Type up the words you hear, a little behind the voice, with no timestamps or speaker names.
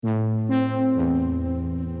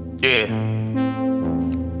Yeah.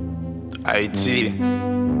 Haïti.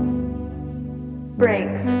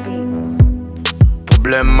 Breaks beats.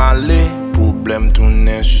 Problème aller, problème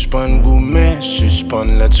tourner. Suspend gourmet,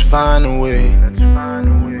 suspend, let's find a way.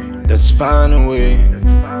 Let's find a way.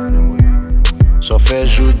 So fait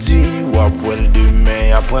jeudi, ou après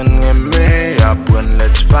demain. Apprendre aimer, apprendre,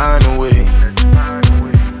 let's find a way.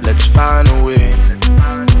 Let's find a way.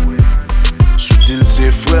 Soutil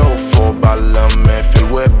c'est frère, au fort ballon, mais fais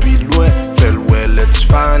le ouais, puis loin, fais le ouais, let's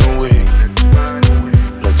find a way.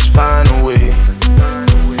 Let's find a way.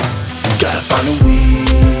 We gotta find a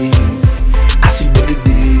way. I see what it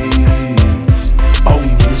is. All we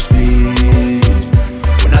need is faith.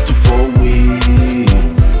 We're not too far away.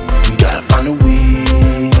 We gotta find a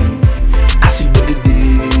way. I see what it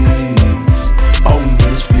is. All we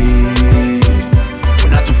need is faith.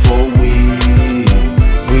 We're not too far away.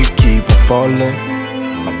 We keep on falling.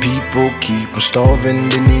 My people keep on starving.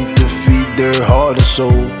 They need to feed their heart and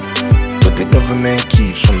soul, but the government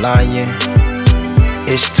keeps on lying.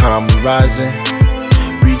 It's time we're rising.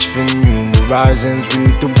 Reach for new horizons. We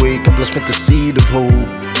need to wake up, let's plant the seed of hope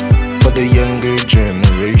for the younger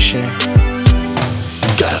generation. We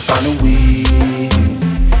gotta find a way.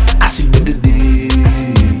 I see what it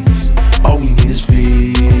is. All we need is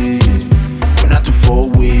faith. We're not too far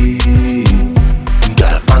away. We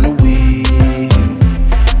gotta find a way.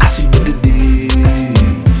 I see what it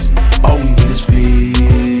is. All we need is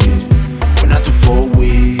faith. We're not too far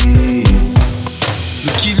away.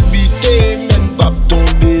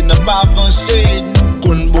 Pas avancer, nous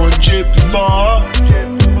connaissons bon Dieu plus fort.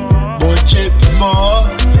 Bon Dieu plus fort.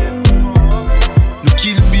 Nous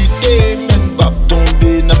qui l'habiter, même pas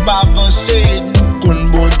tomber, n'a pas avancé, nous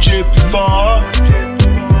connaissons bon Dieu plus fort.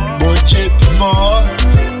 Bon Dieu plus fort.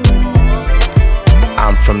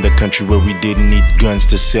 I'm from the country where we didn't need guns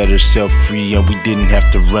to set ourselves free, and we didn't have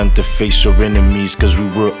to run to face our enemies, cause we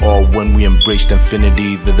were all one. We embraced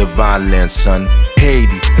infinity, the divine land, son.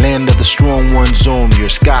 Haiti, land of the strong one's own. Your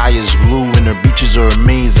sky is blue and our beaches are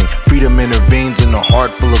amazing. Freedom in our veins and a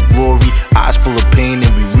heart full of glory. Eyes full of pain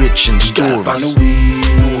and we rich in stories. Gotta find a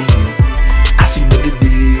way.